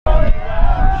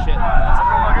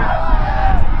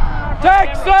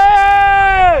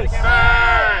Texas!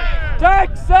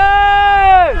 Texas!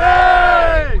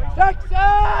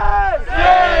 Texas!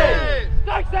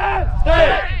 Texas!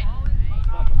 State!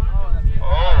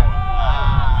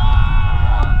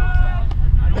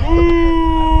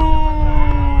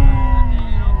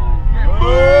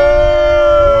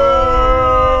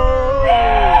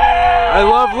 I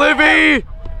love Livy!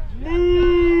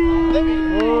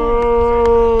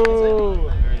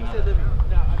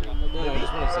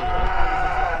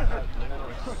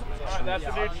 That's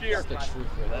the new cheer.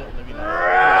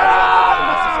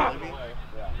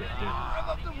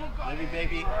 Livy,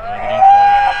 baby.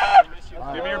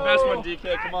 Give me your best one,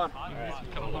 DK. Come on.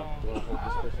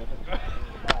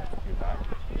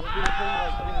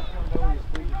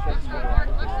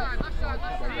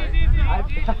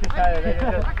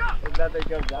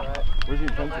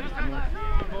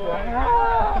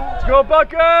 Let's go,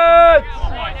 Buckets!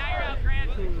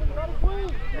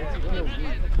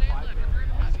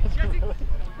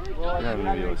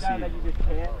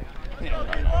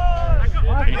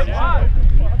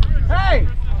 Hey!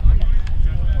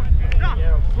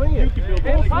 Swing it.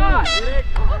 It's hot.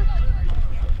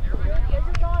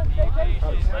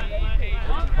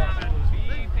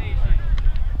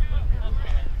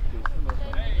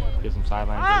 Get some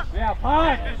sideline. Yeah,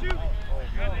 punt.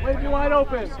 Leave you wide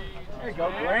open. There you go,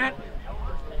 Grant.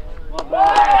 Let's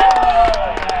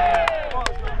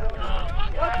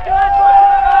go,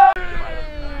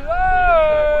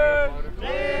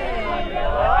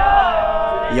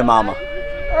 Your mama.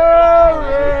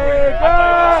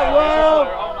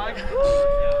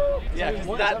 Yeah, that's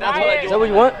what I do. Is that what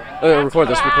you want? Record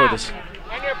this, record this.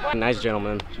 Nice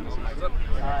gentleman.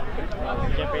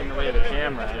 You can't be in the way of the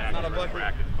camera.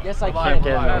 Yes, I can.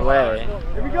 Get in the way.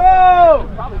 Here we go!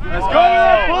 Let's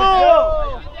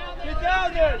go! Get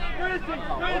down there! Sprinting!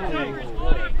 Sprinting!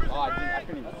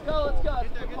 Let's go!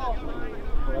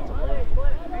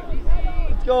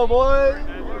 Let's go, boys!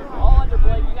 All under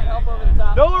Blake, you got help over the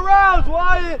top. No arounds,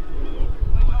 Wyatt!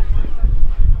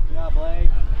 Yeah, Blake.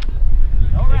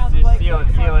 No rounds, Blake. Seal it,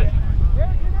 seal it.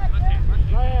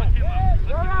 Go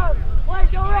around!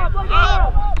 Blake, go around! Blake, go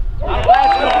around!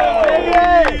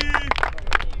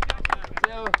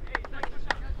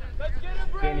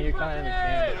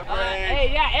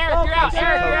 Hey, yeah, Eric, you're out.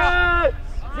 Eric, you're out.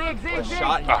 Zig, zig, zig.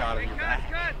 Shot you got him.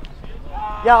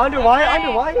 Yeah, under Wyatt,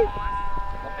 under Wyatt.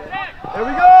 There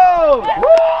we go!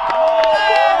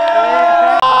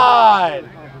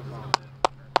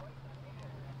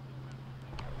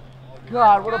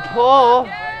 God, what a pull!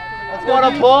 What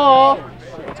a pull!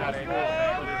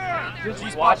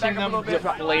 She's watching them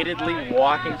deflatedly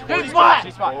walking towards Good spot.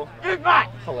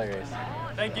 Hilarious.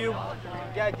 Thank you.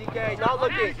 Yeah, DK, not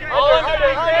looking. Under!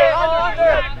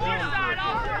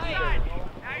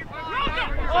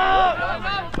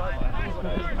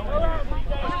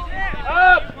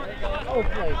 Up! Oh,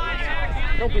 Blake.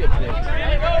 Don't be a bitch.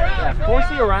 Yeah, force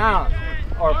you around.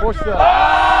 Or force the...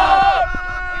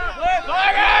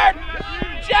 Target!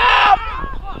 Jump!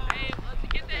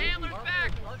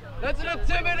 That's an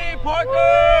activity,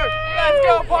 Parker! Let's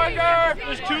go, Parker!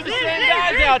 There's two of the same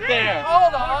guys out there.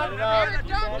 Hold on.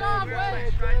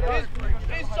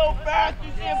 He's so fast,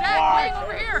 you see him fly.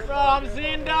 Over here. Bro, I'm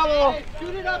seeing double.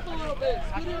 Shoot it up a little bit.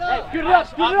 Scoot it up. Scoot it up,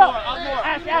 scoot it up.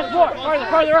 Ask more.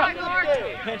 Farther up.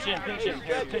 Pinch in.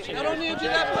 I don't need to do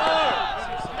that far.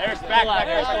 Harris, back,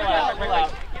 Harris,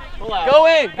 pull out. Go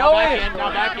in, Now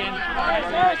back in.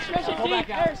 Pull back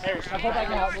out. Harris,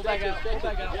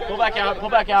 Pull back out. Pull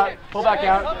back out. pull back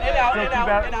out. In out.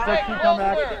 Come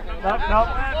back. Nope.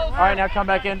 All right, now come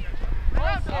back in.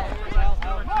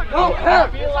 No,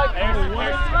 Harris,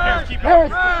 keep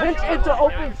Harris, pinch into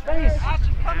open space.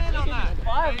 Come in on that.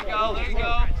 There you go.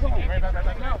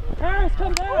 Harris,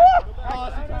 come down.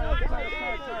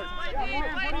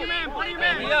 Put your man.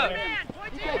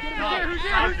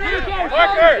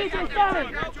 Parker.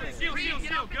 Seal,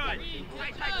 good.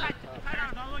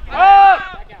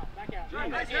 Up.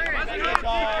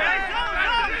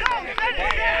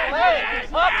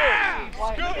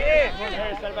 Scoot in.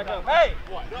 Hey,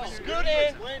 scoot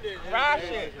in, crash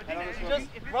it. Just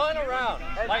run around.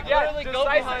 Like literally go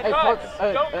behind cuts.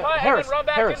 Don't cut Harris, and then run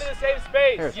back Harris. into the same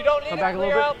space. Harris, You don't need come to back a clear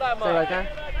little out bit. that much. Stay right there.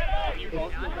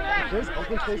 If there's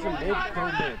open space in mid, go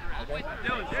mid. Okay?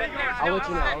 I'll let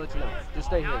you know. Just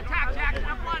stay here.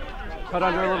 Cut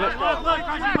under a little bit.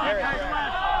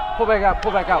 Pull back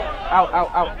out. Out.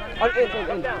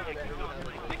 In.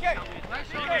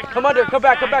 Come under. Come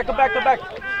back.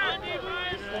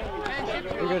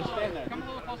 You're good.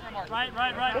 Right.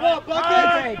 Come on,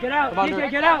 Bucket. Get out. Come under.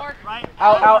 DK, get out.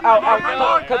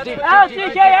 Out. Cut deep. Out,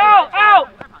 DK, out.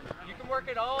 You can work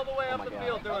it all the way up the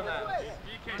field doing that.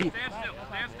 Deep.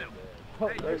 Stand still.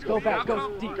 Go back,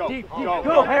 go deep, deep.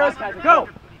 Go, Harris, go.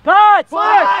 Touch!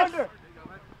 Flash!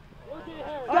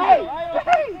 Hey!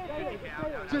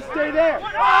 Just stay there.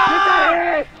 Get that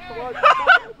Harris!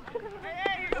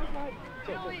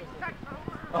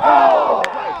 Oh!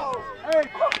 Hey,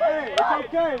 it's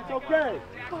okay, it's okay.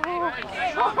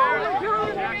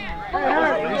 Hey,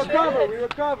 Harris, we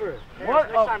recover.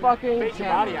 What a fucking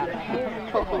body out.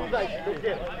 Hey,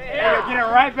 get it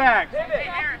right back.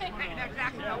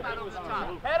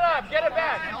 Head up, get it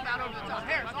back. Help out over the top.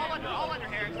 Harris, all under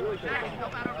Harris. Jackson,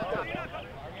 help out over the top.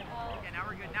 Okay, now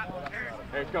we're good. Now, Harris.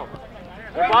 Let's go.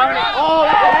 They're firing it. Oh,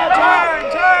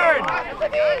 that's Turn!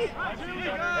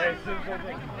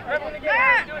 Do it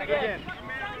again. Do it again.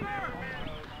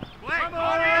 Come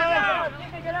on!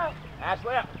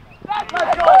 Ashley up. Let's go!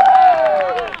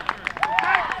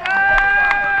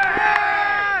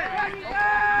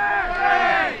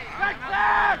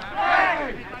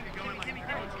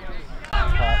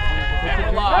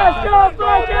 Let's go,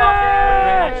 Frankie!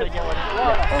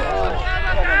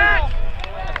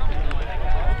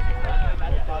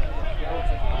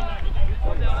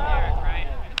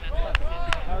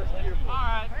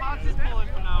 Alright, Potts is pulling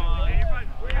from now on.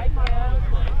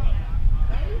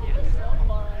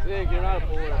 Zig, you're not a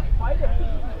puller.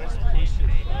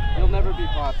 You'll never be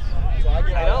Potts. So I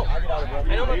get out of I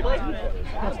know my place.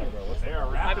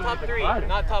 I'm top 3,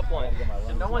 not top 1.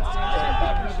 No one's seen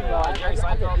I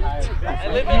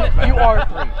live in the... You are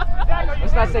 3.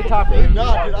 Let's not say top 8.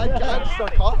 No, dude, I just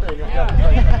start coughing. I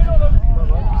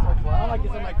like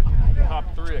this in like top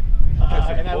 3.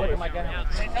 And I look at my gun.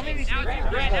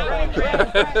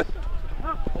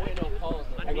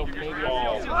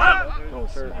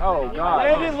 Oh, God.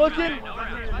 Landon looking.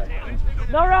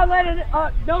 No round, Landon.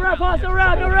 No round, pause, no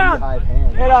round, no round. Hide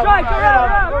hand. Hit up. Strike, no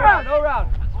round, no round. No round.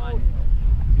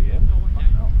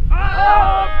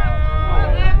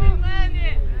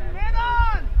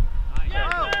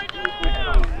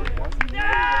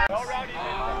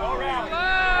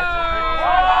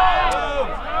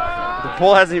 The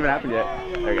pull hasn't even happened yet.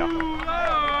 There you go.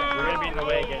 We're going to be in the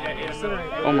way again.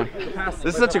 Oh my.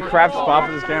 This is such a crap spot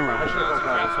for this camera. Come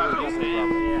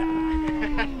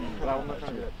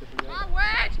on,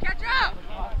 Wedge, catch up!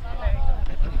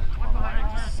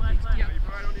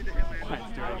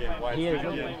 He is.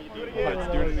 Let's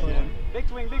do it again. Big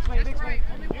swing, big swing, big swing.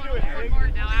 You do it, Harry.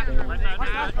 Now after.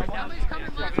 Somebody's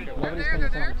coming left. They're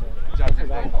there.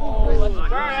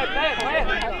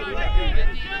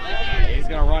 He's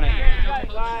going to run it.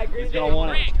 He's going to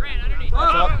want it. That's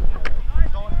up.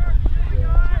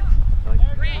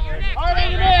 Hard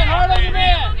on your man, hard on your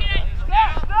man.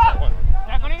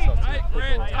 Back on each. Tight,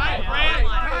 Brad.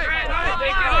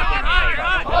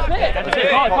 That's it,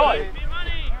 call it.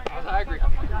 I agree.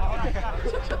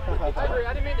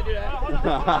 I didn't mean to do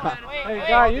that. Hey,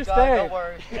 guy, you stay.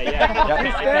 Hey, yeah.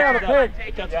 You stay on the pick.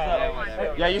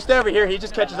 Yeah, you stay over here. He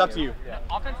just catches up to you.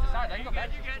 Offense decides. Now you go back.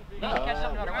 No, catch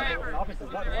up no matter what.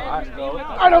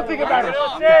 I don't think about it.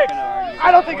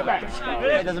 I don't think about it.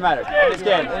 It doesn't matter. It's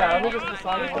game. Yeah, let me just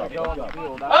decide to go on the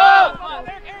field. Oh!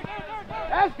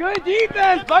 That's good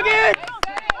defense, Bucket!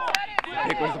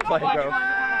 Nick, where's the play, bro?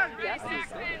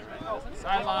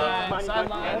 Sideline,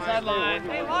 sideline, sideline.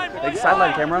 Take the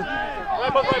sideline, camera.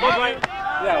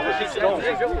 Yeah, we'll just go.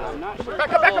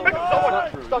 Back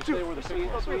up. Stop 2.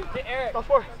 Stop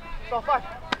 4. Stop 5.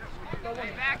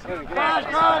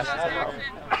 Cross.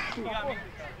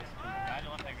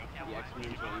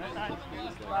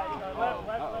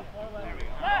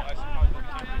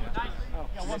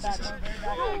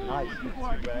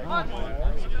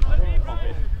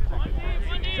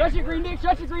 Stretch it, Green Dick,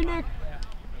 stretch it, Green Dick.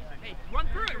 Hey, run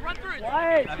through it.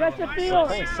 Wyatt, stretch the field.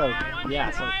 So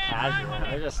casual.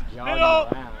 They're just jogging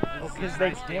around. Because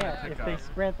they can't. If they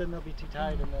sprint, then they'll be too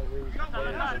tired and they'll lose. One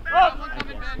coming,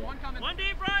 Ben. One coming. One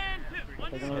deep, Brian.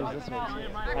 They're going to lose this one.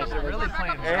 They're really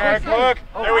playing. Hey, Cook.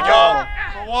 There we go.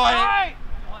 For Wyatt.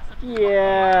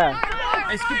 Yeah.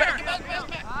 Hey, scoot back.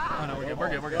 Oh, no, we're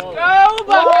good. Go,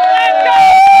 Bucket!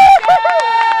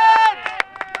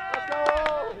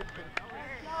 Go!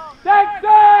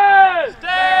 Texas!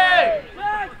 Stay!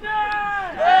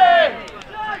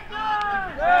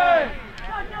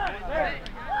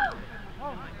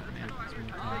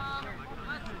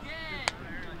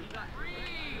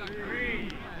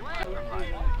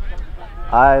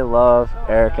 I love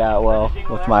Eric Atwell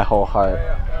with my whole heart.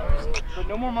 But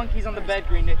no more monkeys on the bed,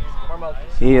 Green Dick. More monkeys.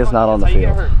 He is not on the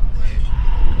field.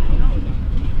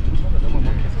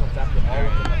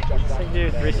 Do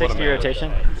 360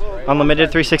 rotation.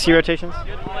 Unlimited 360 rotations.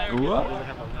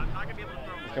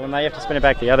 Okay, well, now you have to spin it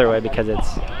back the other way because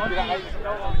it's...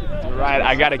 You're right,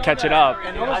 I gotta catch it up.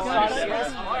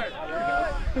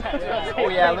 Oh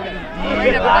yeah, look at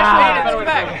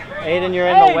Aiden, you're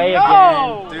in the way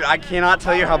again. Dude, I cannot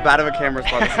tell you how bad of a camera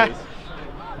spot this is.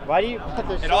 Why do you...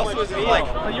 It also is like...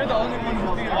 But you're the only one who's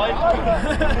looking at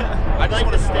I just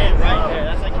want to stand right there.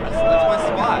 That's like That's my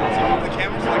spot. So you move the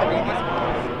camera so I can be in my spot.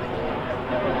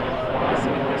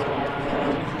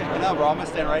 I know, bro. I'm going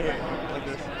to stand right here. Like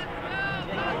this.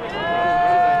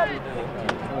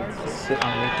 sit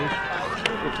on Richard.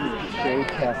 Shade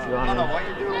cast I don't know what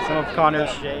you're doing. Some of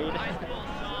Connor's shade.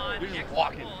 We're just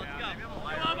walking.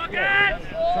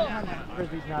 Sometimes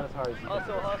Frisbee's not as hard as you think.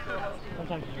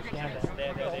 Sometimes you just stand there.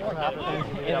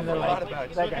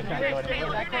 That guy can't go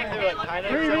anywhere.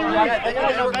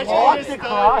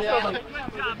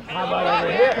 How about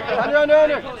over here?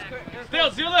 Under. Still,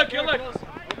 look.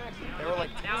 They were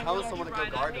like telling someone to go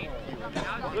guard them.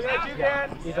 Look at you,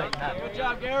 Dan. He's like, Good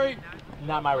job, Gary.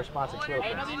 not my responsibility.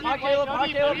 Hi, Caleb.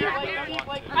 That's it.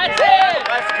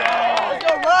 Let's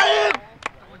go, Ryan!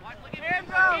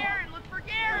 Look for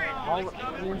Garrett.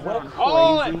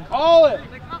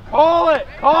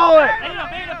 Call it.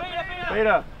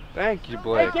 Beta. Thank you,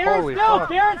 Blake. Holy fuck.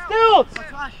 Garrett Stilts!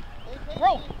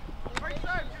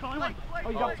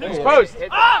 Next post.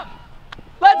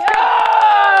 Let's go!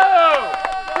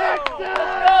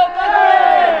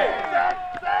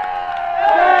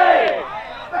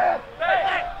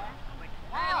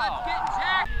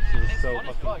 This is so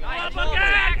fucking...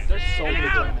 There's so many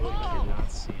things we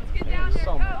cannot see.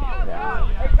 So many.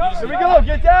 Here we go.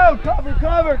 Get down.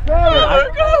 Cover.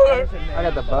 I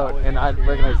got the boat, and I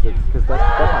recognize it because that's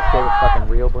my favorite fucking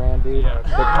real brand, dude. The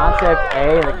Concept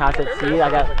A and the Concept C, I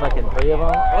got fucking 3 of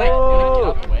them.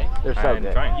 Oh, they're so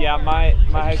good. Yeah, my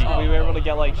high school, we were able to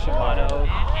get like Shimano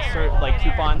like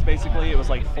coupons basically. It was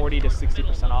like 40 to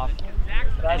 60% off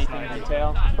anything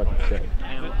retail. Fucking sick.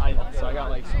 And so I got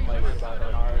like some like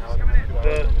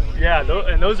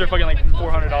And those are fucking like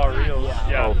 $400 reels.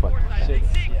 Yeah. Oh, fucking shit.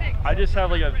 I just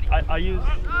have like I use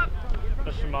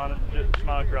a Shimano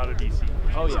Corrado DC.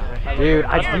 Oh yeah. Dude,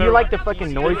 do you like the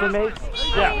fucking noise it makes?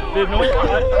 Yeah, the noise.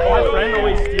 My friend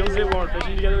always steals it when we're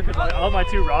fishing together because I have my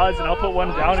 2 rods and I'll put one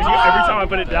down and every time I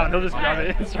put it down, he'll just grab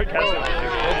it and start casting it.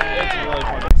 It's really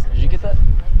fun. Did you get that?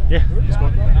 Yeah.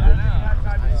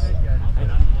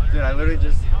 Dude, I literally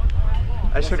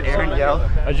I just heard Aaron yell.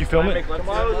 Did you film it?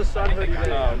 Tomorrow's the sun hoodie.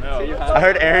 Oh no. I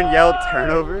heard Aaron yell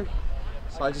turnover.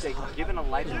 So I just Given a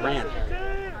life ran.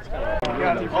 You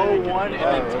got 0-1 and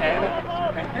then 10.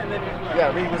 And then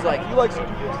yeah, Reed was like, he likes to do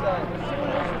this stuff.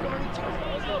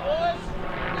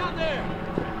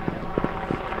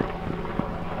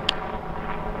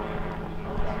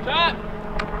 Shot!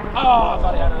 Oh, I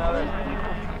thought he had another.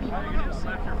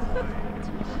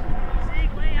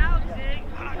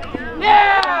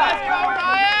 Yeah! Let's go,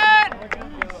 Ryan!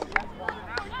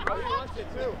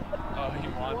 Oh, he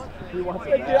wants it.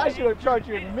 Dude, I should have charged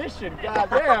you admission. God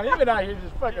damn, you've been out here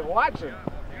just fucking watching.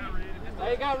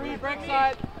 Hey, you got Reed, break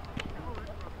side.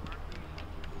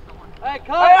 Hey,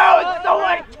 cut! Oh, it's so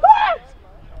late!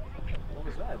 What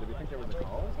was that? Did we think there was a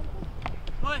call?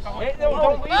 Hey,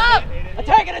 don't leave. Up!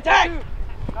 Attack!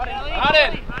 Not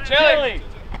in. Chili.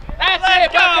 That's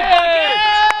it, bucket!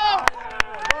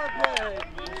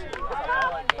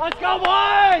 Let's go,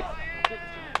 boys!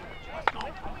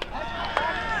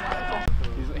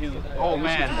 Oh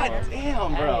man. God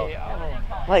damn, bro.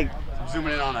 Like,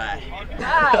 zooming in on that.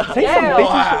 Say some bitches.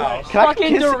 Wow. Can I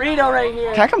kiss Dorito right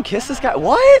here. Can I come kiss this guy?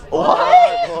 What? What?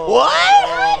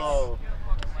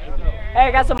 Hey,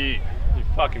 I got some. You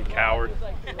fucking coward.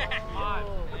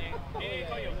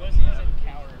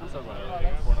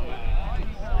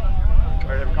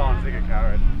 Or they're calling Zig a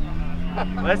coward.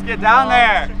 Let's get down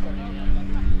there.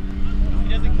 He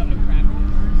doesn't come to crap.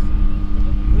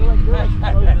 I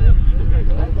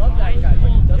love that guy, but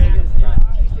he doesn't get his crap.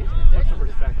 Put some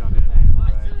respect on his name,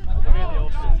 right? I made the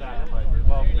ultimate sacrifice.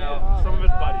 Well, no, some of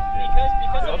his buddies did.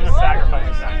 Because The of ultimate sacrifice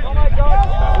is sacrifice. Oh my God!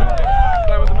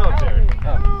 That was the military.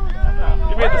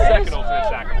 You made the second ultimate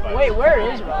sacrifice. Wait, where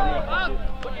is Ronnie?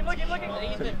 Looking.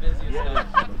 He's been busy as hell.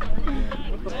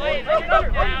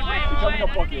 Becoming a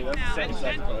bucket, that's the second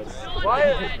sacrifice.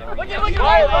 Wyatt! Look.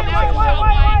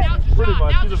 Pretty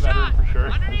much, he's a veteran for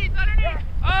sure.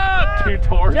 2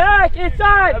 tours. Jack,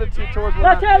 inside! Out of 2 tours.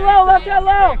 Left hand low!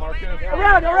 Marcus.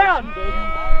 Around! Oh,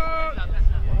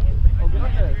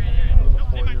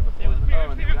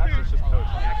 and Jackson's just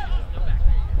coaching.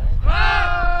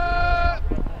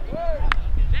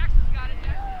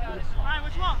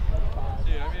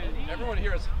 Dude, I mean, everyone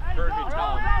here has heard me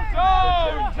tell him.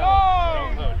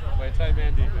 Don't coach. Play tight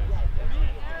man defense.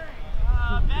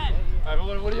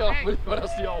 Alright, what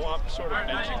y'all want sort of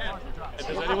benching it?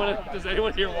 And does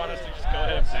anyone here want us to just go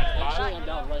ahead and bench Bob? Actually, I'm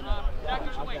down right now.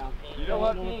 You know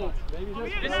what?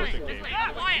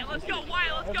 Wyatt, let's go,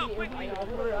 Wyatt, let's go, quickly.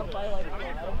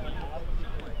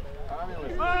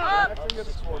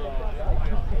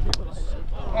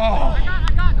 Oh! I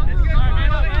got, go,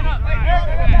 man up.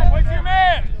 What's your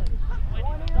man?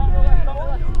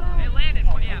 Hey, Landon,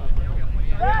 what do you have?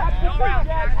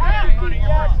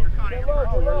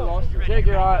 Jake,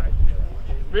 you're on.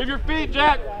 Move your feet,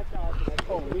 Jack.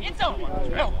 It's over.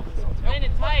 Go.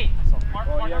 Landon tight. Mark.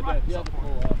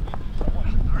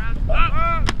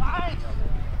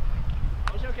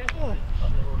 Is you okay? All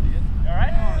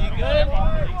right? You good?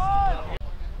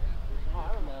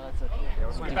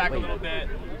 Scoot back a little bit.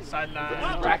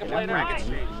 Sideline. Bracket play there.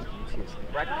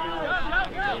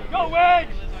 Go, Wade!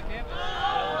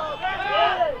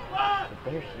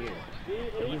 They're here.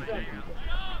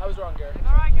 I was wrong, Gary.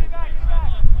 All right, get it back.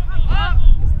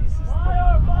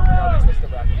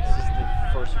 This is the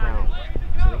first round,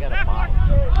 so they got a bye.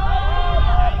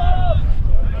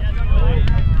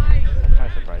 That's kind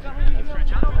of surprising.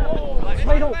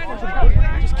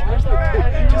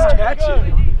 Just catch it.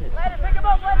 Pick him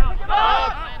up.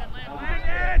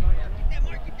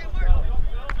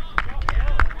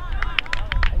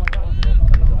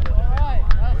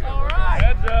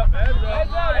 Heads up.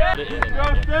 Go,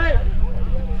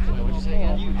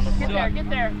 State! Get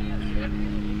there.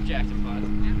 Jackson Pond.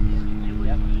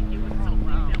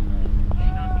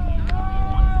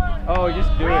 Oh,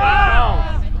 just do it.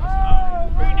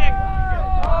 Reed,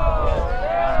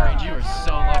 you were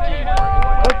so lucky.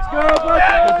 Let's go,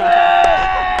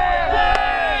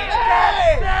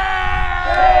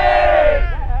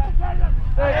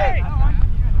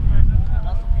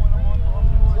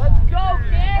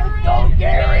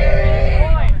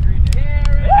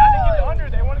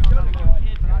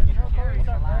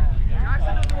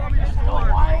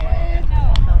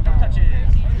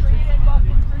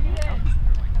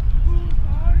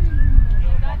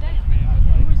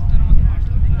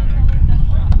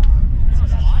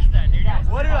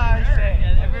 What did I say?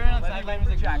 Everyone on the sideline was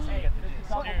like, Jackson, you get the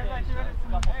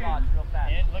couple thoughts real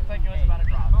fast. It looked like it was about to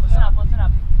drop. Listen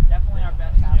up. Definitely our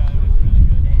best half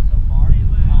today so far.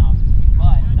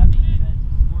 But that being said,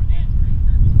 score the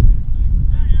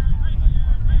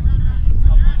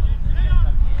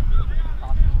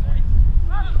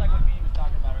just like what Beanie was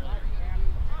talking about earlier.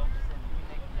 Focus in. We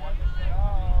make one mistake,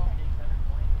 take 7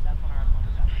 points. That's when our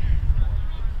opponents have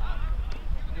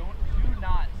to do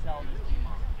not sell this team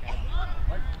off. Okay?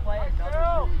 Let's play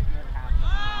another really good half.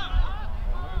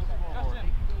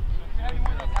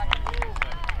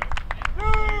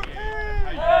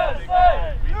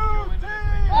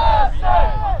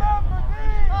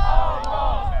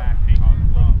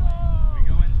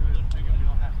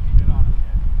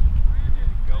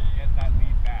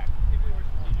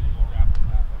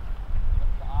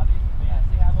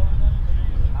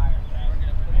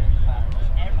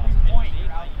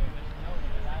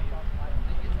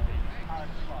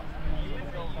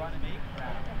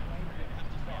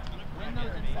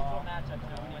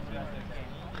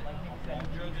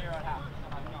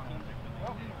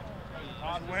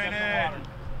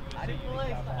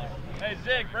 Hey,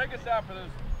 Zig, break us out for those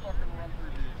fucking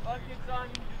run-through dudes. Buckets on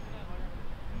you.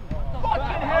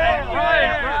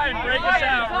 Ryan, break us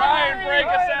out. Ryan, break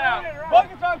us out.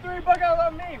 Buckets on 3, buckets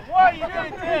on me. What? You did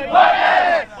it too.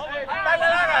 Buckets!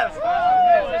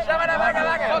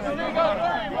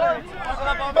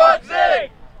 Buck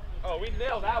Zig! Oh, we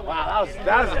nailed that one. Wow,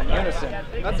 that was in unison.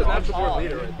 That's the board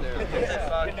leader right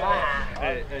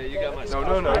there. Hey, you got my No.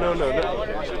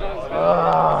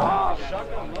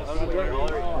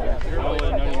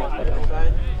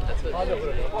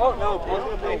 Oh, no.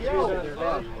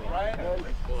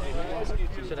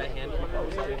 Should I handle it?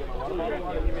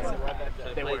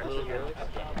 They were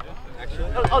actually.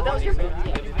 Oh, that was your good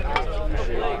team.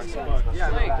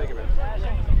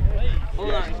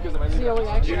 Hold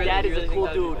on. Your dad is a cool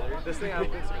dude. This thing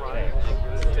I've been surprised.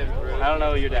 I don't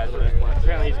know who your dad's with.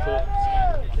 Apparently he's cool.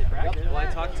 Well, I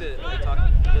talked to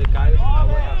the guy that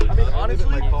I mean, honestly,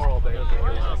 my car all day.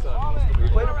 We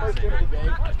played our first game of the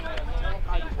game.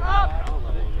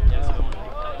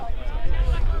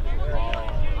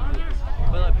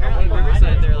 Well, apparently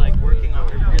Riverside, they're like working on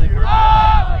really working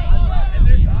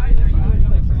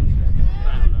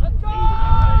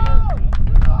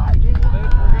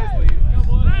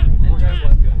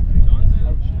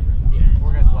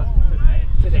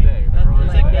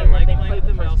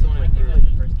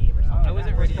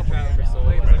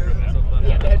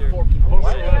on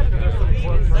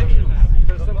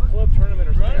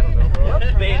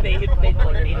They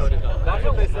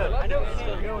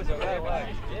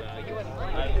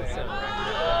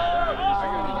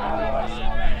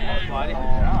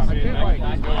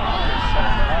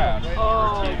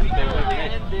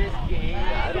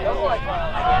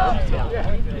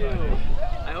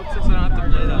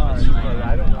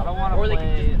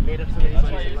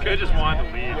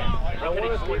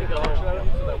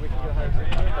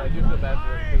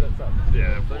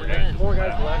Yeah, 4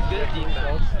 guys left. Good at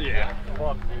defense. Yeah.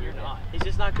 Fuck. You're not. He's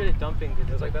just not good at dumping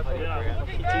because it's like that. Yeah.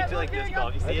 He treats it like this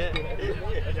golf. You see it?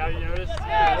 Yeah, you noticed?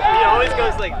 He always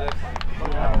goes like this.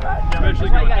 Eventually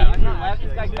This going guy down. using your left.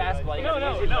 This guy's basketball. You gotta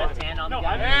use your left hand on the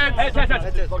guy.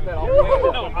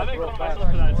 No, I make fun of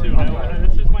myself for that too.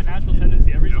 It's just my natural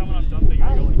tendency. Every time when I'm dumping,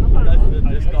 I go like, That's the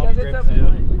disc golf grip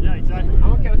too. yeah, exactly.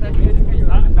 I'm okay with that.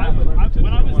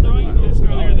 When I was throwing this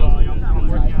earlier, though, I'm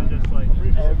working on just like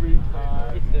every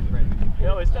time. It's different.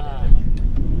 No, it's definitely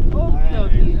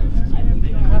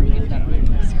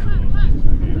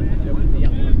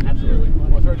Absolutely.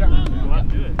 Go out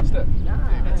and do it. Step.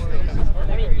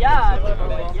 I mean, yeah.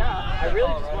 I really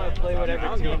just want to play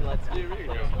whatever team lets me play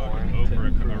more.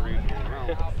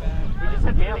 We just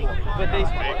have gamble. But they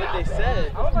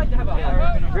said, I would like to have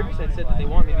a Riverside said that they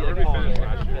want me to be like a phone.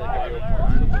 I should play like a real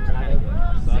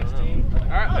phone. 16. All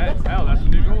right, hell, that's the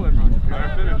new goal. Our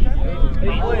finish.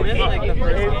 This is like the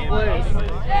first game.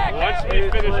 Once we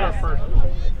finish our first goal.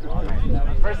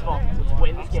 First of all, let's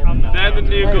win this game. Then the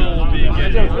new goal will be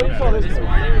getting This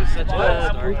morning was such a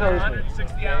start.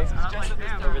 60 ounces just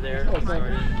Over there.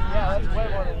 Yeah, that's way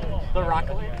more than The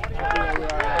Rockaway.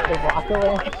 the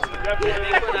Rockaway.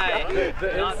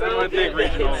 I think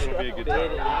regionals would be a good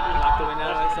time.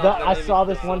 I saw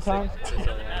this one time.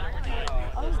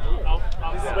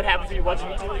 This is what happens when you watch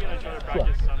me try to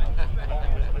practice.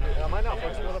 Am I not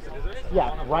flexible enough to do this?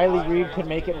 Yeah, Riley Reed could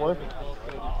make it work.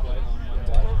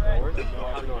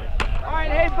 All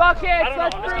right, hey Buckets,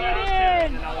 let's bring it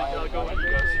in.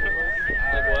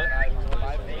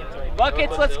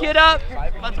 Buckets, let's get up.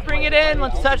 Let's bring it in.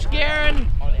 Let's touch Garen.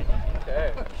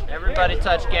 Everybody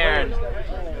touch Garen.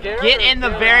 Get in the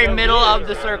very middle of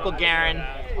the circle, Garen.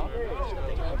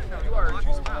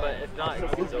 But if not,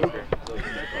 it's over.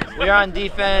 We're on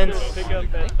defense.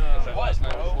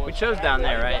 We chose down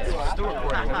there, right?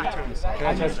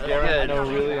 Good.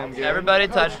 Everybody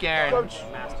touch Garen.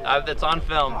 That's on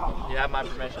film. You have my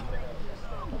permission.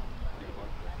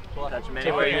 Touch him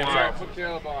anywhere you want.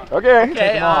 Okay. Okay,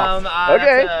 Okay.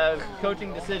 that's a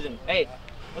coaching decision. Hey,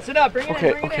 listen up, bring it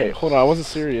in, bring it in. Hold on, I wasn't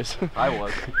serious. I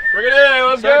was. Bring it in,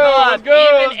 let's Circle go, up. let's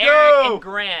go, Even Eric and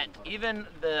Grant, even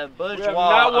the bourgeois We have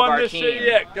not of won our this team. shit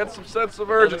yet. Get some sense of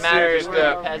Doesn't urgency. matter if Just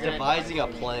we're a peasant. Devising a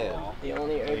plan.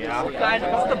 What kind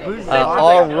of the booze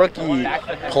All rookie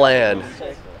plan.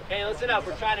 Hey, listen up.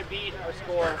 We're trying to beat our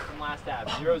score from last half,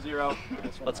 0-0.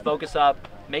 Let's focus up.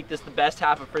 Make this the best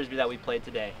half of Frisbee that we played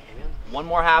today. One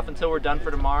more half until we're done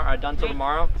for tomorrow. Done till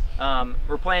tomorrow.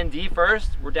 We're playing D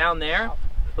first. We're down there.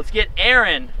 Let's get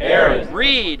Aaron,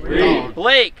 Reed,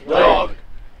 Blake, Dog.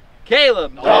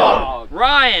 Caleb, Dog.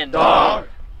 Ryan, Dog.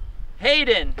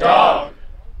 Hayden, Dog.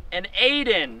 and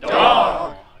Aiden.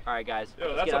 Dog. All right, guys. Yo,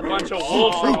 let's that's get a out bunch there. of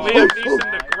wolves from Liam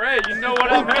Neeson to Gray. You know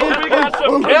what I mean? We got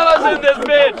some killers in this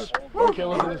bitch.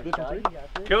 Killers in this bitch on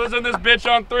 3. Killers in this bitch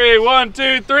on 3. 1,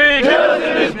 2, 3. Killers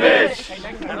in this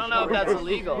bitch. I don't know if that's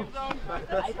illegal.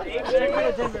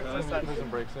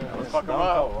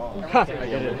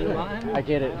 I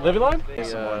get it. Living line?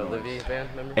 Livy band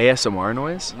member? ASMR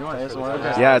noise?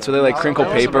 Yeah, it's where they like crinkle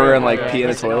paper and like pee in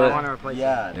the toilet.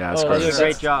 Yeah. Yeah, it's You gross. do a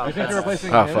great job. I think you're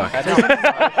replacing Oh fuck.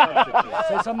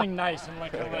 Say something nice and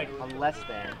like Less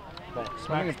than.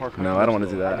 No, I don't want to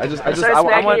do that. I Start want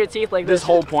smacking your teeth like this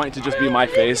whole point to just be my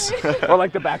face or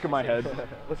like the back of my head.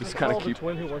 Just kind of keep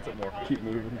Twin who wants it more. keep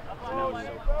moving.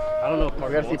 I don't know if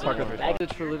Parker wants it more.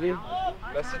 Message for Livy.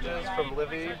 Messages from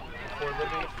Livy, for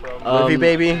Livy, from Livy,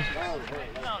 baby.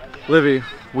 Livy,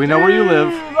 we know where you live.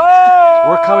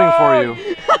 We're coming for you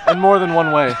in more than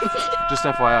one way. Just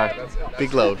FYI.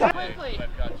 Big load. Alright,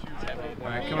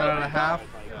 coming out of the half.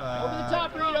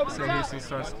 St. Houston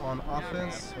starts on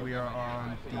offense. We are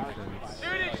on defense.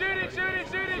 Shoot it.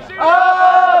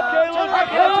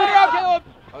 Caleb!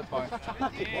 That's fine.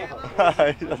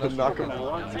 He doesn't knock him.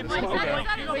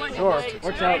 Sure.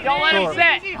 Watch out. Don't let him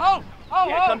set. Oh,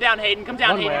 Yeah, come down, Hayden. Come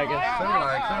down, Hayden. Center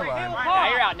line.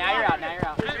 Now you're out.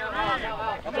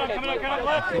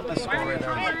 Keep the score right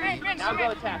now. Now go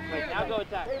attack. Wait, now go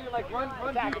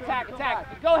attack.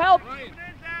 Attack. Go help.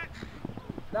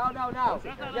 Now.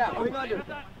 Yeah, moving under.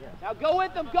 Now go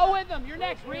with them. You're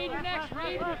next, Reed. Go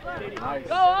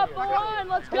up the line.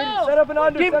 Let's go. Set up and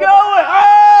under. Keep set going.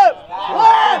 Up.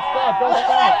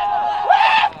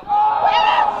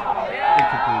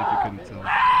 Incomplete if you couldn't tell.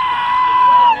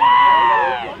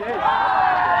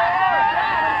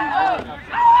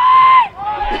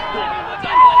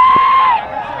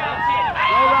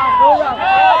 Go around.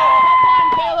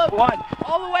 Caleb. 1.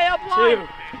 All the way up line. 2.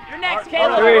 You're next,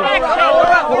 Caleb. 3. You're next, Caleb.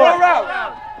 Go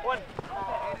around. 1,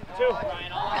 2.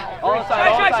 All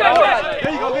inside. Shot.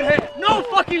 There you go, good hit. No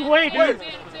fucking fucking way, dude.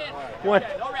 1,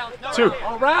 2,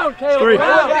 Around, Caleb. 3, 4.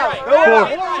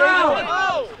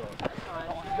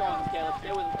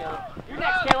 You're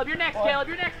next, Caleb. You're next, Caleb.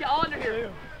 You're next. All under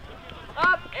here.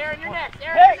 Up, Aaron. You're next.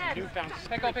 Aaron, you're next.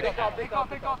 Pick off. Just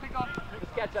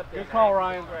catch up there. Good call,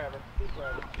 Ryan.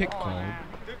 Pick call.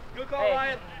 Good call,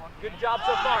 Ryan. Good job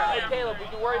so far. Hey, Caleb, we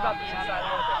can worry about the inside.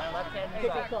 Left hand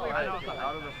inside.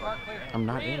 I'm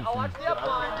not in. I'll watch the up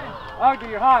line. Oh,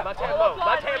 dude, you're hot. Left hand low.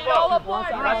 Left hand low. All up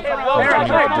line. Left hand Low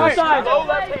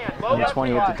left hand. Low I'm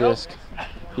 20 with the disc.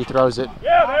 He throws it.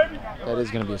 Yeah, baby. That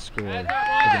is going to be a score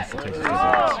against the Texas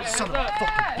Wizards. Son of a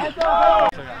fucking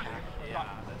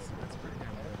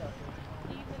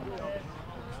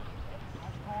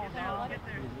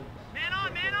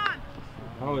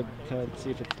I would see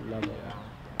if it's level.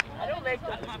 I don't make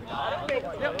them.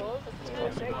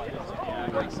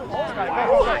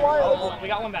 We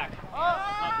got one back.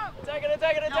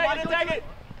 Attack it.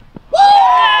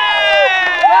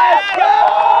 Let's go!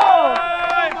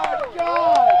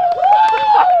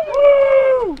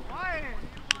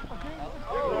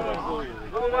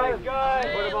 Oh my God!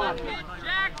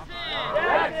 Jackson!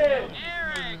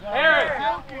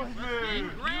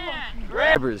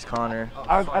 Grabbers, Connor.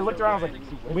 I looked around, I was like,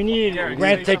 we need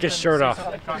Grant to take his shirt off.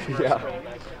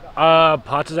 Yeah.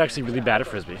 Potts is actually really bad at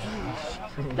Frisbee.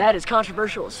 That is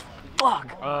controversial as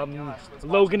fuck.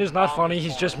 Logan is not funny,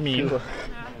 he's just mean.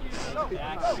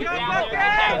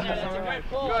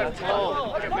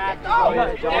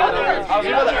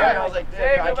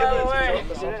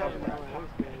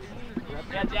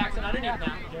 Yeah, Jackson underneath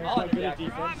now. All good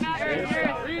defense.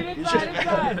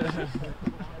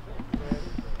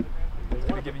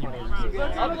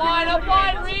 Up line,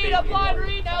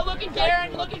 Reed. Now look at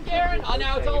Garen. Oh,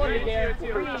 now it's all under Garen.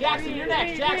 Jackson, you're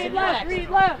next. Reed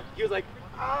left. He was like,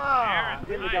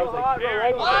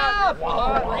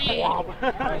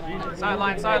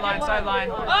 Sideline.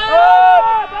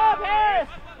 Oh, Harris!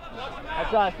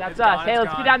 That's us. Hey,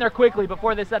 let's get down there quickly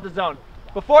before they set the zone.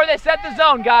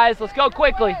 Guys, let's go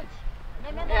quickly.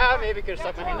 yeah, maybe could have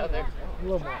stuck my hand out there.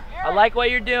 I like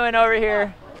what you're doing over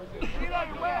here.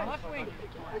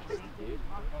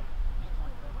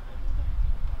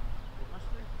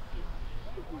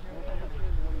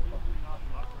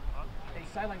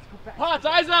 Potts,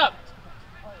 eyes up!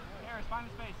 Harris, find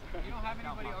the space. You don't have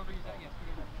anybody over you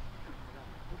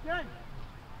yet.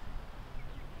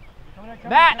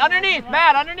 Matt, underneath.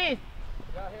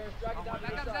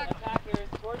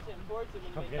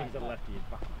 I'm getting to the lefty.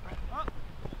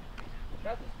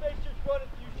 That's the space you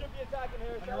should be attacking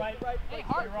here. Right. Hey,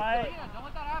 Hart, Right. don't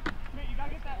let that happen. You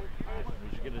gotta get that. We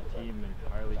should get a team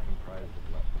entirely comprised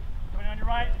of lefty. Coming on your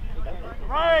right.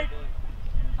 Right.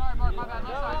 Sorry, Mark, my bad.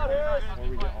 Left side. Before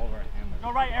we get all of our hammers.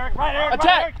 Go right, Eric. Right, Eric.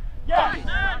 Attack! Yeah.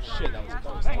 Shit, that was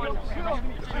close.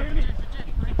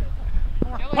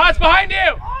 Potts behind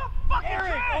you!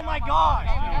 Eric. Oh my God.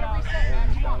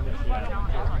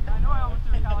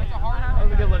 That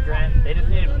was a good look, Grant. They just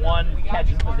needed one catch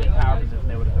position, power position.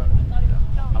 They would have done it.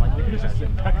 I like that he was just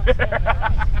sitting back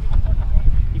there.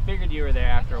 He figured you were there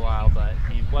after a while, but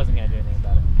he wasn't going to do anything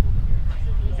about it.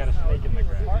 You got a snake in the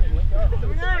grass.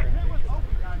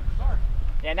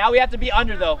 Yeah, now we have to be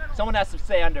under, though. Someone has to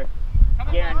stay under.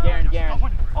 Garen.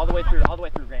 All the way through,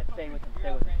 Grant. Stay with him.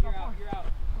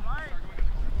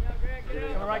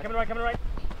 Coming right.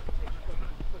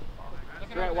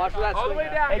 Grant, watch for that. All the way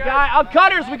down, hey, guy, up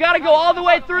cutters. We got to go all the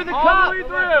way through the cup. All the way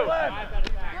through.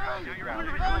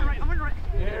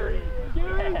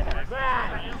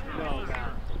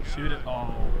 Shoot it.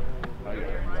 Oh.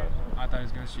 I thought he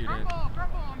was going to shoot it.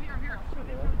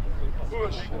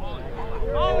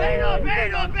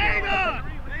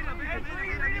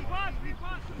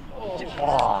 Oh,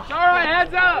 All right,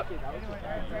 heads up.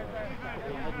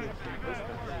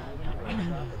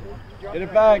 Get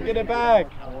it back.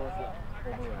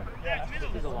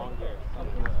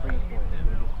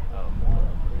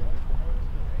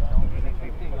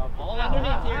 All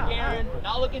underneath here, Garen.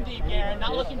 Not looking deep,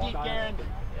 Garen.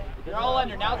 You're all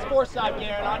under. Now it's four side,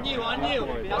 Garen. On you.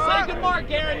 Now set a good mark,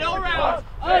 Garen. No rounds.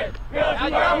 Now you're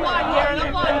up line, Garen. No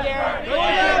rounds.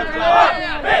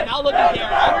 Now look at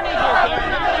Garen. Underneath here,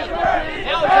 Garen.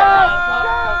 Now it's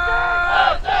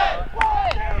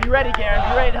up. Be ready, Garen.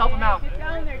 Be ready to help him out.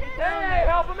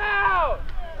 help him out!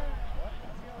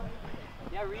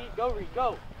 Yeah, Reed. Go.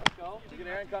 Look at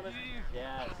Aaron coming.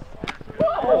 Yes.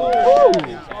 Oh.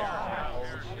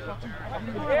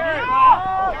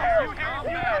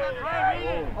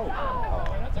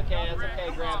 That's okay,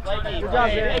 Grant. Play deep.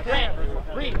 Hey, Grant.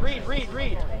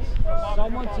 Reed.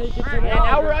 Someone take it to the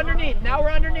And now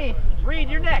we're underneath. Reed,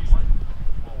 you're next.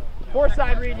 Four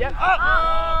side, Reed. Yep.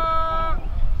 Up.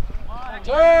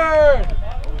 Turn!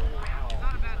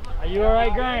 Are you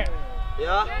alright, Grant?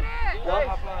 Yeah?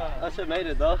 That shit made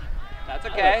it though. That's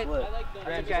okay.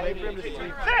 That's okay.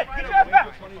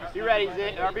 Be ready,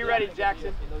 be ready,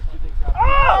 Jackson.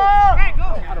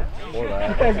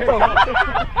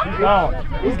 He's gone.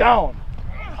 He's gone.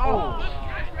 Oh.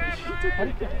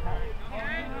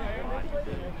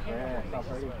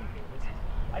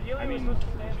 I mean,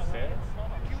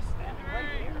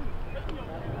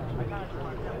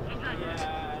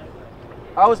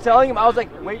 I was telling him, I was like,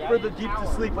 wait for the deep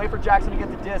to sleep, wait for Jackson to get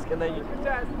the disc, and then you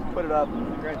put it up. I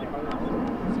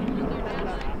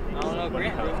don't know,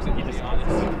 Grant looks to be dishonest.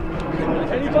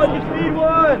 Anybody can feed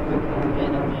one!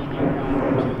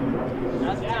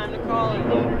 That's the time to call it.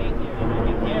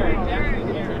 Gary,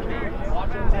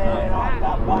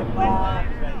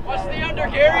 Watch the under,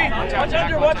 Gary! Watch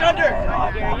under, watch under!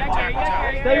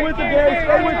 Stay with the Gary,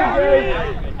 stay with the Gary!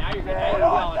 Now you're good.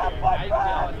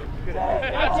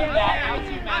 Out to Matt.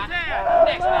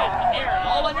 Next, Matt. Aaron,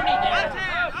 all underneath, Aaron.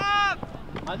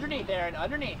 Underneath, Aaron,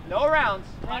 underneath. No rounds.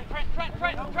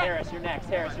 Harris, you're next.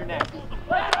 Harris, you're next.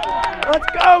 Let's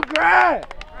go, Grant!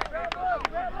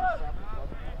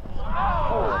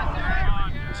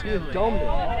 She domed it.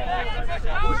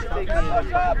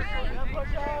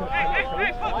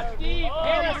 Watch Steve.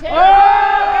 Harris,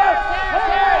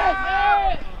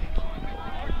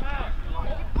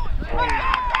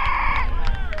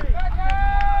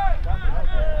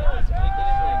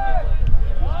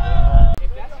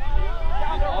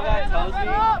 All that tells me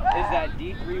is that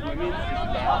D3 women's is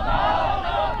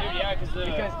bad. Dude,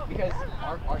 yeah, because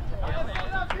our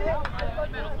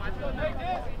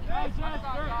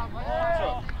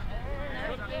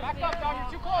back up, dog.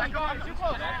 You're too close. You're too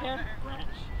close.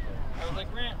 I was like,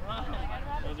 Grant, run.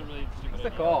 That was a really stupid what's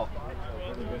the call?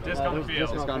 disc on the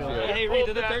field. Disc on field. Hey, Reed,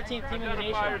 they're the 13th team in the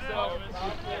nation.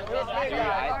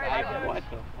 What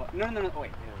the fuck? No,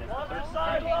 wait.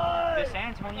 The San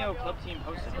Antonio club team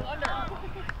posted it.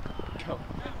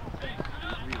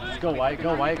 Go Wyatt,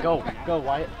 go Wyatt, go. Go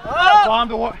Wyatt. Bomb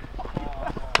to what?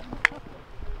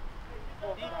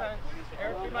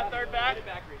 Eric, be my third back.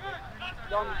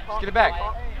 Get it back.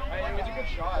 It's a good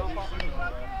shot.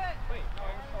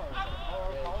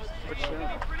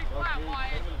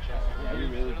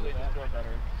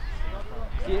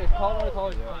 Call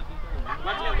it.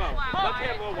 Left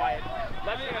hand low, Wyatt.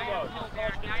 Left hand low.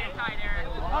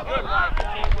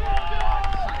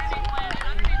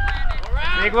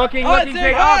 Big looking,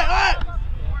 big up.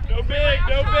 No big,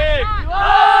 no big.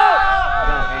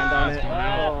 Hand on it.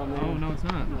 Oh, no, it's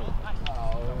not.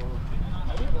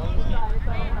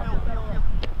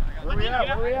 Where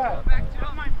we at?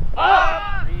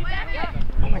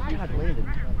 Oh my God, Landon.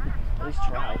 At least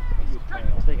try.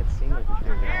 Let's make it seem like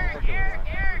we're trying.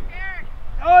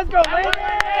 Oh, let's go, Landon!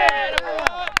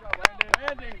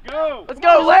 Landon, go! Let's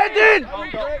go, Landon!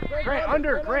 Grant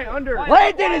under.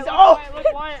 Landon is off!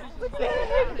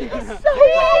 He's so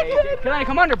Can I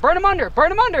come under? Burn him under!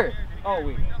 Burn him under! Oh,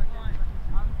 wait.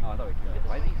 Oh, I thought we could.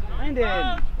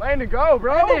 Landon! Landon, go,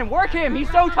 bro! Landon, work him!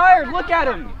 He's so tired! Look at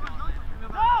him!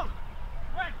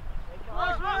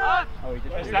 Oh,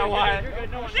 Is that why?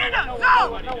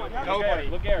 Nobody.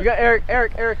 Look, Eric. You got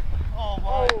Eric.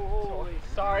 Oh,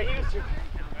 sorry. He was too.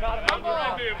 Come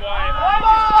on, dude,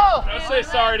 Wyatt. Don't say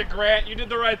sorry to Grant. You did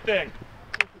the right thing.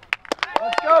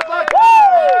 Let's go, Bucky!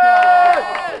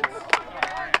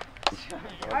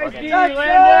 Nice D,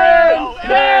 Landon!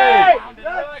 Hey!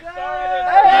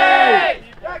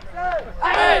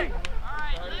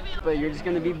 But you're just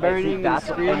gonna be burning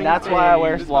And that's why I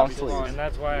wear long sleeves. And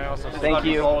that's why I also. Thank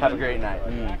you. Have a great night.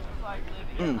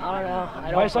 I don't know.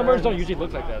 My sunburns don't usually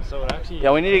look like that, so it actually.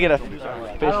 Yeah, we need to get a fish I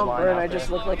line. don't burn, I out just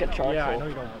look like a charcoal. Yeah, I know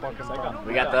you don't fucking burn.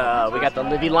 We got the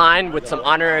Livy line with some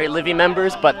honorary Livy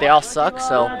members, but they all suck.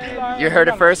 So you heard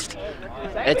it first.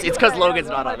 It's because Logan's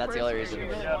not on. That's the only reason.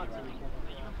 It's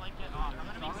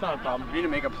not a problem. We need to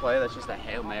make a play that's just a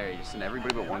Hail Mary, just send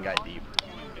everybody but one guy deep.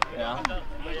 Yeah.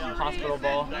 Hospital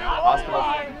ball. Hospital.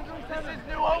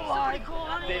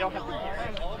 They don't have the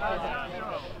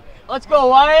Let's go,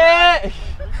 Wyatt!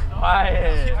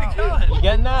 Wyatt. You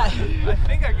getting that? I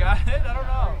think I got it. I don't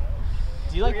know.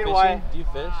 Do you like fishing? Do you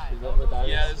fish? Is that what that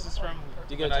is? Yeah, this is from.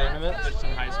 Do you go to tournaments? I fished in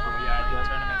high school. Yeah, I did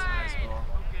tournaments in high school.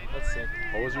 That's sick.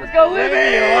 What was your Let's go,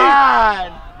 Livy!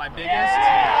 Line! My biggest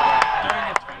during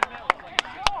a tournament.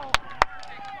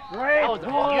 Great That was a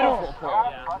beautiful pull.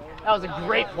 That was a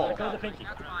great pull. Go to the pinky.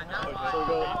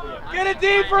 Get it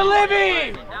deep for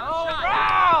Livy!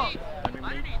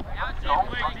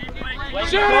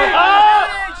 Shooting! Oh!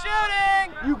 Shooting!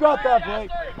 You got that,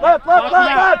 Blake. Left!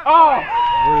 Oh!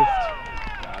 Roofed.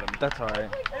 Got him. That's alright.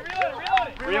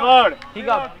 Reload. He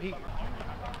got.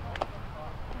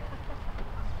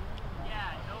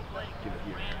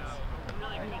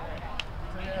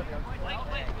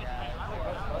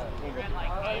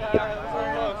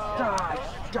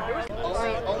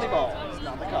 Only balls,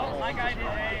 not the call. My guy did.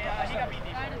 He got beat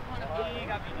deep. He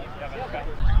got beat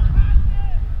deep.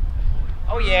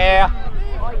 Oh yeah.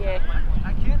 Oh yeah.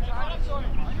 I can't drive it, so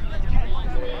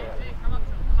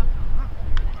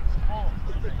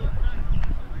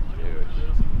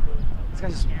This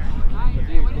guy's.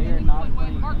 Dude, they are not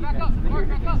playing defense.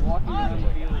 They're just walking around the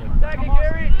field. Tag it,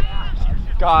 Gary.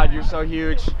 God, you're so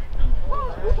huge.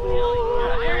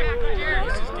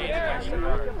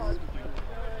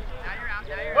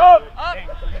 Up! Up!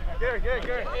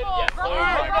 Gary. Oh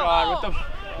my God, with the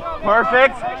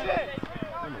perfect.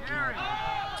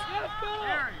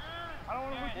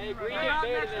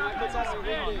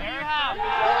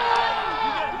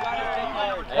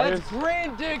 That's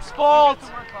Green Dick's fault.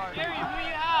 Gary, who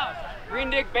you have? Green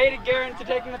Dick baited Gary into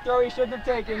taking a throw he shouldn't have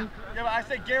taken. Yeah, but I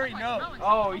said Gary, no.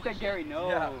 Oh, you said Gary, no.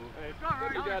 Yeah.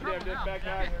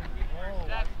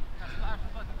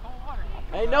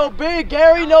 Hey, no big,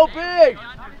 Gary, no big.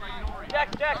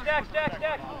 Jack.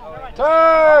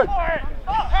 Turn.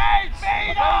 Hey,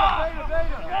 Beta!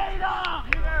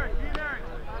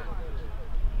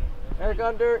 Eric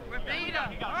under.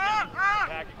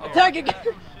 Attack it.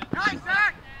 Nice,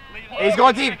 Zach! He's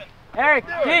going deep. Eric,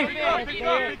 deep.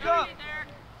 Pick up.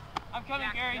 I'm coming,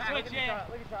 Gary. Switch in.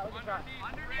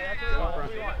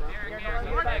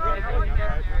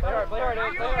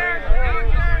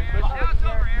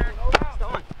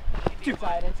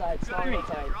 Inside. Stall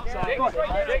inside.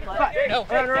 No.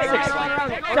 6,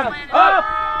 7, up.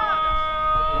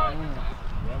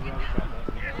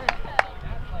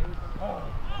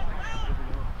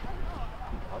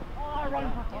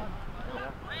 Landon, sing.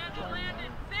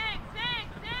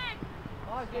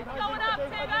 Going up,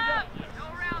 sing up. No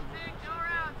rounds, sing, no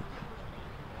rounds.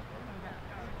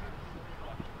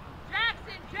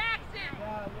 Jackson.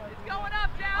 It's going up,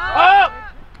 Jackson. Up!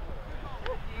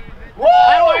 Woo!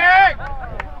 Eric!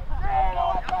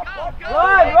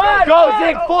 Run! Go,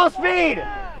 Zig, full speed!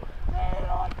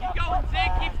 Keep going,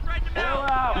 Zig. Keep spreading them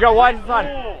out. You got wide in front.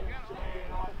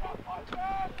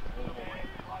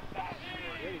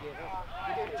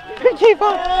 Keep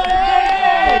up.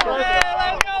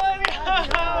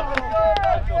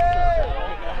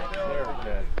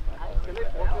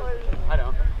 I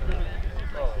don't.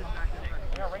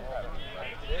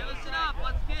 Hey, listen up.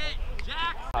 Let's get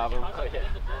Jackson.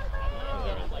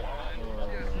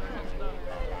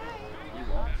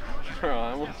 Bro,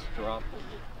 I almost dropped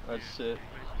that shit.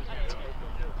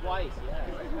 Twice, yeah.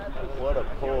 What a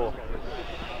pull.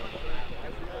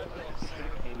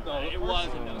 No, it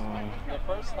wasn't. The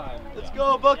first time. Let's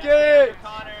go, Bucket!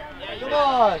 Come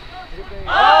on!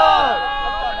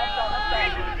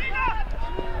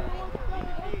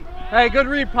 Hey, good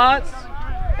read, Potts.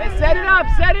 Hey, set it up.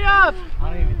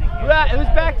 Who's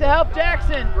back to help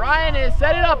Jackson? Ryan is.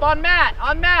 Set it up on Matt. Do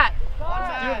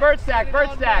a vert stack.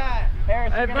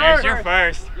 Harris, Harris, you're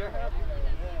first.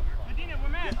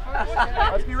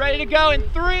 Let's be ready to go in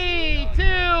 3, 2,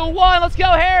 1. Let's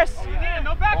go, Harris.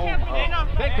 No backhand.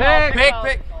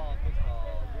 Pick.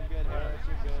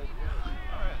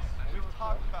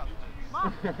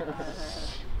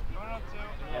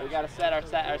 Yeah, we gotta set our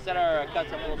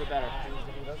cuts up a little bit better.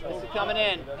 This is coming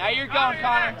in. Now you're going,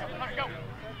 Connor.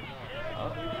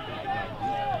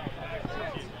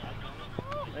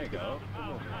 There you go.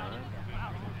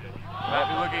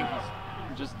 Happy looking.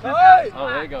 Just. Oh,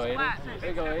 there you go, Aiden.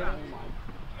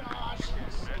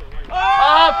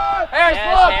 Up! Harris,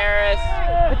 Yes, look! Harris.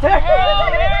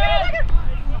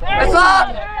 It's up!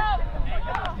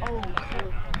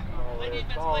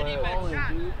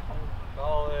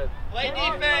 Play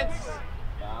defense.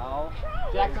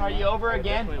 Jackson, are you over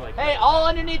again? Hey, all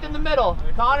underneath in the middle.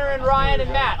 Connor and Ryan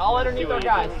and Matt, all underneath our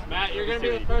guys. Matt, you're going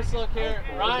to be the first look here.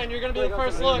 Ryan, you're going to be the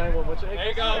first look. There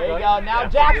you go. There you go. Now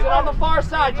Jackson on the far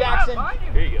side, Jackson.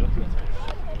 Here you go.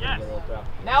 Yes.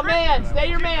 Now man, stay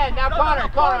your man. Now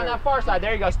Connor on that far side.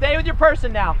 There you go. Stay with your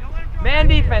person now. Man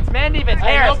defense. Hey, no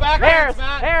backhands,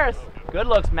 Matt. Harris. Good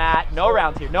looks, Matt. No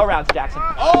rounds here. No rounds, Jackson.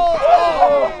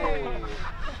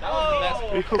 That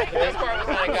was the best part was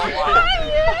that I got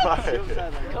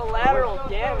wide. Collateral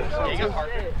damage. Yeah, you got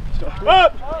Parker.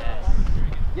 Up!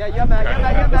 Yeah, Matt.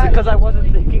 Is it because I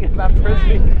wasn't thinking about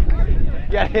frisbee?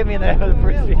 You gotta hit me in the head with a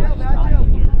frisbee.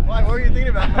 Why? What were you thinking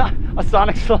about? A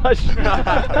Sonic slush.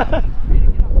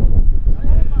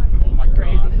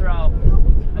 Crazy throw.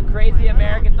 A crazy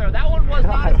American throw. That one was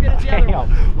not as good as the other one.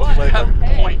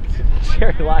 But, Point.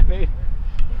 Cherry limeade.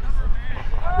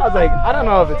 I was like, I don't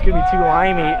know if it's gonna be too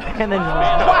limey, and then just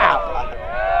wow.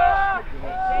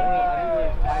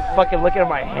 Fucking looking at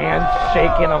my hands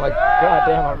shaking. I'm like, God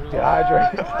damn, I'm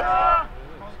dehydrated.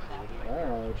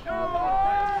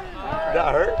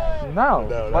 That hurt? No,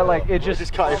 but like it just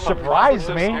surprised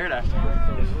me. Scared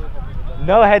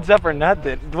No heads up or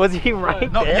nothing. Was he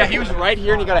right No, there? yeah, he was right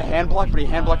here and he got a hand block, but he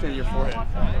hand blocked into your forehead.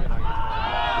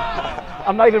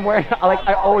 I'm not even wearing.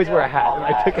 I always wear a hat, and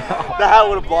I took it off. The hat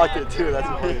would have blocked it too. That's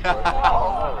what it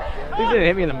He didn't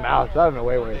hit me in the mouth. That would have been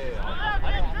way worse.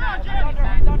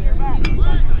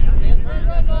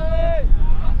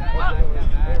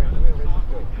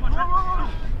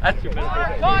 That's your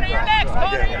best. Connor, you're next.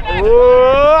 Connor, you're next.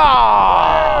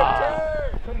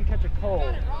 Couldn't catch a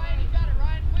cold.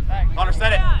 Connor,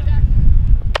 set it.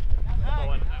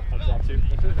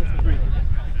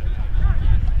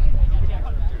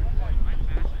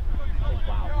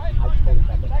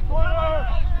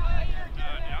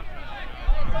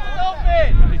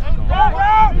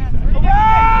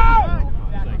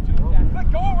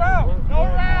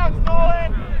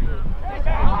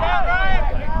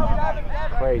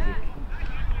 Crazy.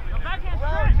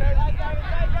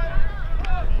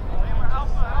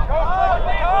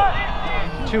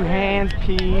 Two hands,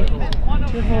 P.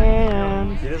 Two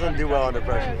hands. He doesn't do well under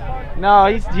pressure. No,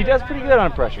 he does pretty good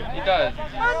under pressure. He does.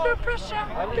 Under pressure.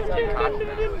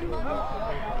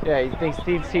 Yeah, he thinks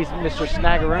he's Mr.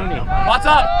 Snaggeroonie. What's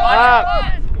up?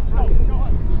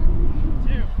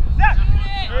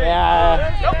 Yeah.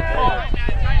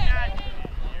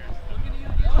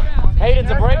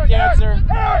 Hayden's a break dancer.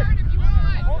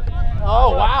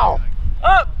 Oh, wow.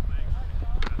 Up!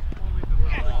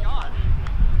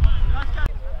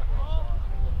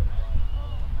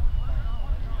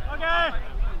 Okay.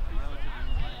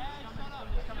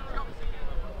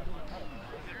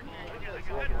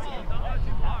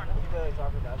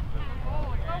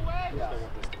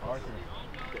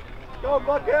 Go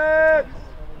Buckets!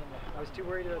 I was too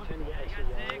worried about trying to get extra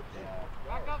yards.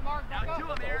 Back up, Mark. Now two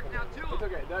of them, Eric. Now two of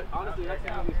them. It's okay. Honestly, that's the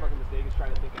easiest fucking mistake is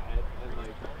trying to think ahead and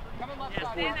like.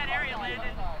 Yeah, stay in that area,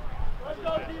 Landon. Let's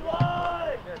go,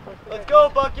 D-line! Let's go,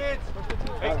 Buckets!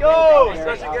 Let's go!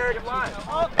 Especially Garrett in line.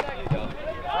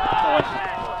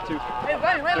 Hey,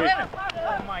 Landon.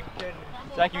 Oh my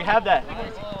goodness. Zach, you have that.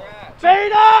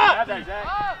 Have that, Zach.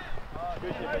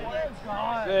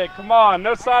 Hey, come on,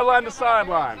 no sideline to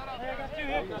sideline.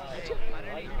 Yeah,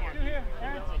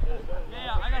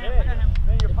 I got him.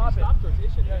 Then you're popping. Stop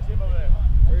rotation. Yeah, him over there.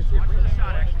 Watch for the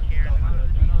shot, actually, Karen.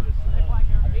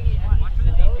 Watch for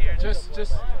the deep, Karen.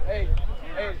 Just, hey,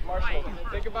 Marshall,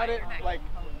 think about it. Like,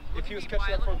 if he was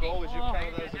catching that for a goal, would you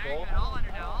count that as a goal? All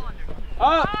under now, all under.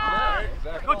 Up!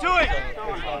 Go to it!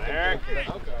 Eric.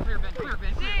 Clear, Ben.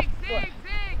 Zig.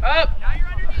 Up! Now you're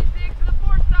underneath Zig to the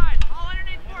fourth side. All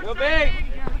underneath fourth Go side. big.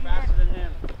 Faster than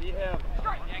him. Beat him.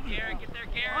 Yeah, Garrett, get there,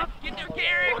 Garrett. Get there,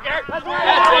 Garrett. That's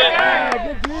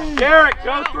it. Garrett,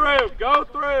 go through. Go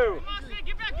through. Come on, Zig,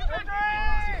 get back. Yeah,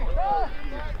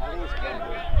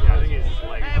 I think he's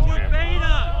like. Hey, we're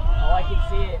Beta. Oh, I can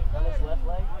see it on his left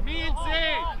leg. Me and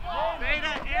Zig.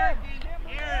 Beta, Eric,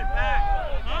 Aaron, back.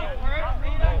 Huh? Me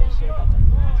and Zig.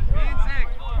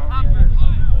 Hopper.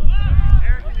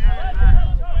 Eric and Aaron, back.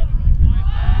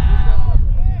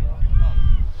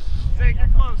 Zig,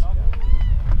 you're close.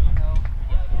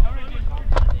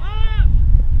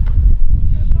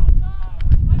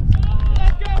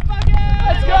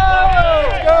 Let's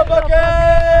go,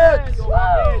 Buckets!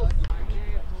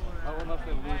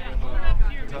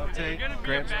 Top take.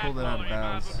 Grant's pulled it out of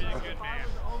bounds.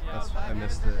 I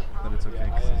missed it, but it's okay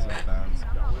because he's out of bounds.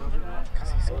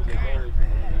 Because he's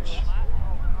garbage.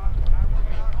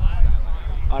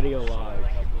 Audio log.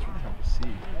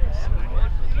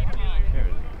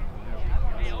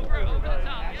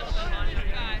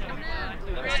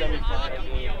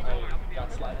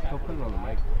 Go put it on the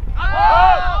mic.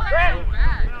 Oh, Grant!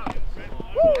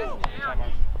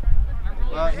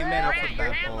 Well, he made up for the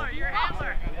bad pull.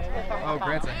 Oh,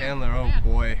 Grant's a handler. Oh,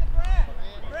 boy.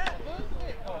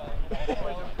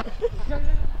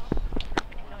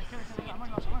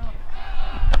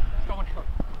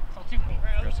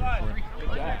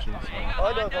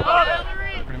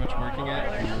 Pretty much working it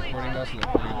and recording us and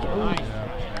recording it.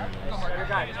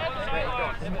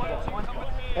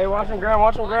 Hey, watch him, Grant.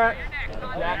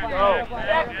 Jack, go.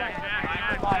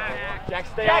 Jack,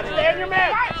 stay on your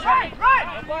man. Right.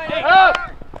 Up!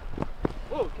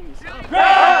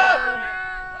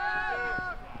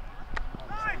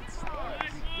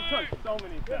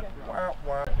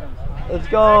 Let's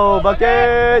go,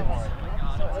 Buckets!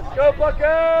 Let's go,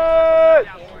 Buckets!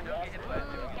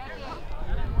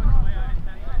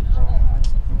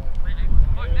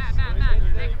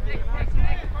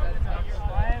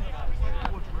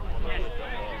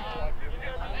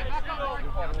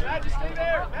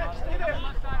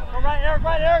 Go right,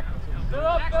 Eric.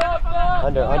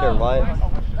 Under, right.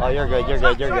 Oh, you're good. You're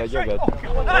good. You're good. You're good. Whoa,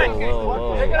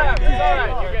 whoa, whoa.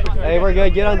 Hey, we're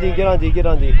good. Get on D. Get on D. Get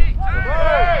on D.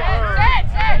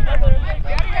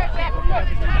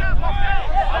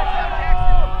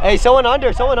 Hey, someone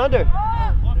under. Someone under.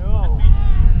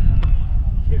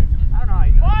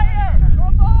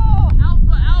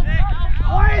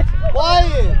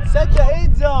 Wyatt, set the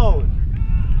end zone.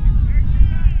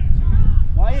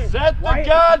 Set the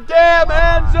goddamn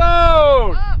end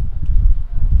zone!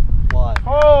 What?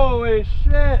 Holy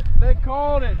shit! They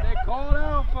called it. They called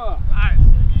Alpha.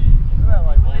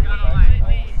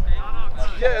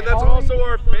 Yeah, and that's also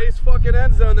our base fucking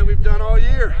end zone that we've done all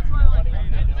year.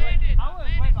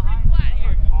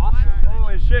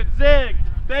 Holy shit, Zig!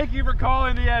 Thank you for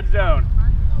calling the end zone.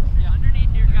 Yeah, underneath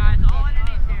here, guys. All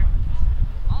underneath here.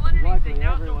 All underneath here.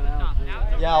 Now it's over the top.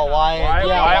 Yeah, Wyatt.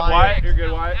 Wyatt. You're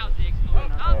good, Wyatt.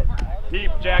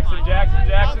 Deep, Jackson, Jackson,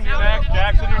 Jackson, you're next.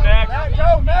 Jackson, you're next. Matt,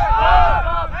 go,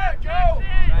 Matt! Matt, go!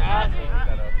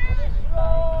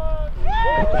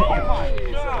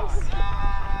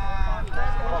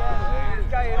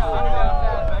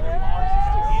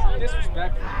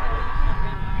 Disrespectful.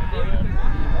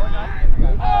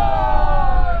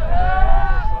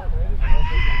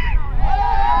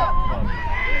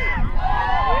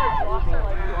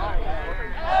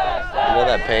 You know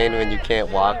that pain when you can't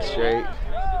walk straight?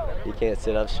 You can't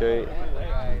sit up straight?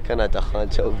 Kind of have to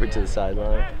hunch over to the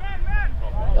sideline.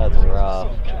 That's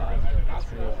rough.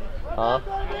 Huh?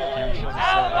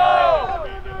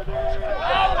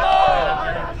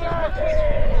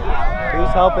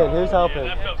 Who's helping? Who's helping?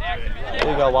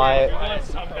 Here you go, Wyatt.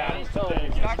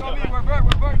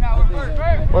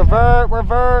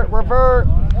 Revert.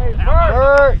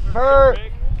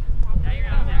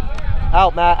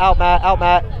 Out, Matt.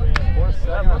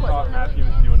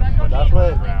 That's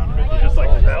what. He just like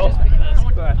fell.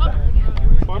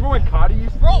 Remember when Cotty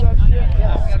used to do that shit?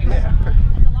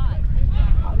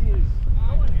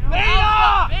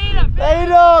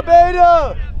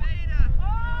 Beta!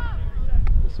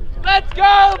 Let's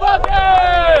go,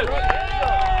 Buckets!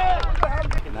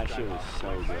 And that shit was so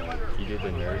good. You did the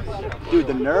nerds? Dude,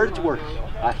 the nerds were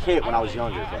a hit when I was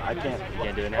younger, but I can't. You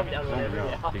can't do it now? No.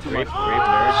 The grape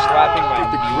nerds. Slapping my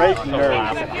the grape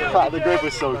nerds. The grape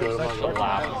was so good.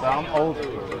 I'm old.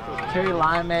 Cherry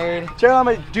limeade. Cherry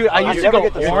limeade. Dude, I used to go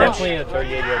get the orange. definitely a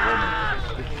 38-year-old woman.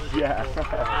 Yeah.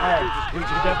 Would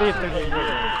you definitely a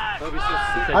 38-year-old?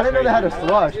 I didn't know they had a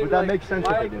slush, but that makes sense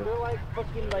if they do.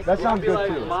 That sounds good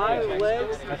too. My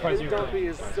legs dumpy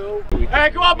is so. Hey,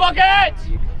 come on, Buckets!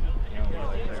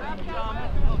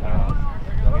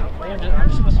 I'm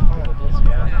just supposed to follow this,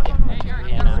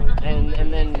 yeah.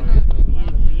 And then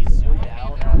we zoomed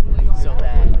out so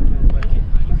that you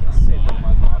can sit with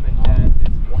my mom and dad.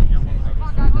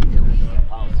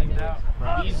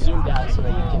 We zoomed out so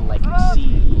that you can like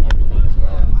see everything as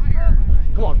well.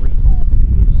 Come on, Reed.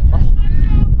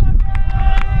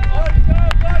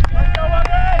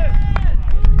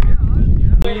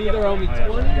 You either owe me 20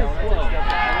 or 12.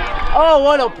 Oh,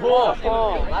 what a pull!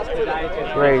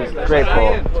 Great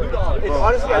pull.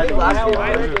 Honestly, I think last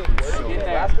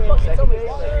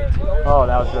Oh,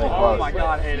 that was really close. Oh my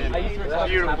god, Hayden.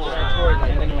 Beautiful.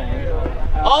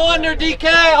 All under DK!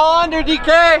 All under DK!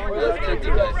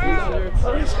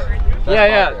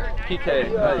 Yeah. PK.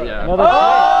 Yeah. No,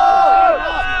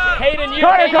 Oh! Hayden, you.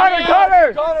 Carter! Carter,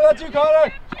 that's you,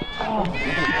 Carter! Oh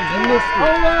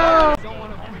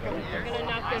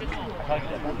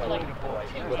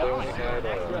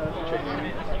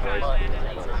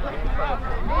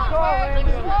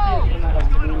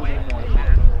no!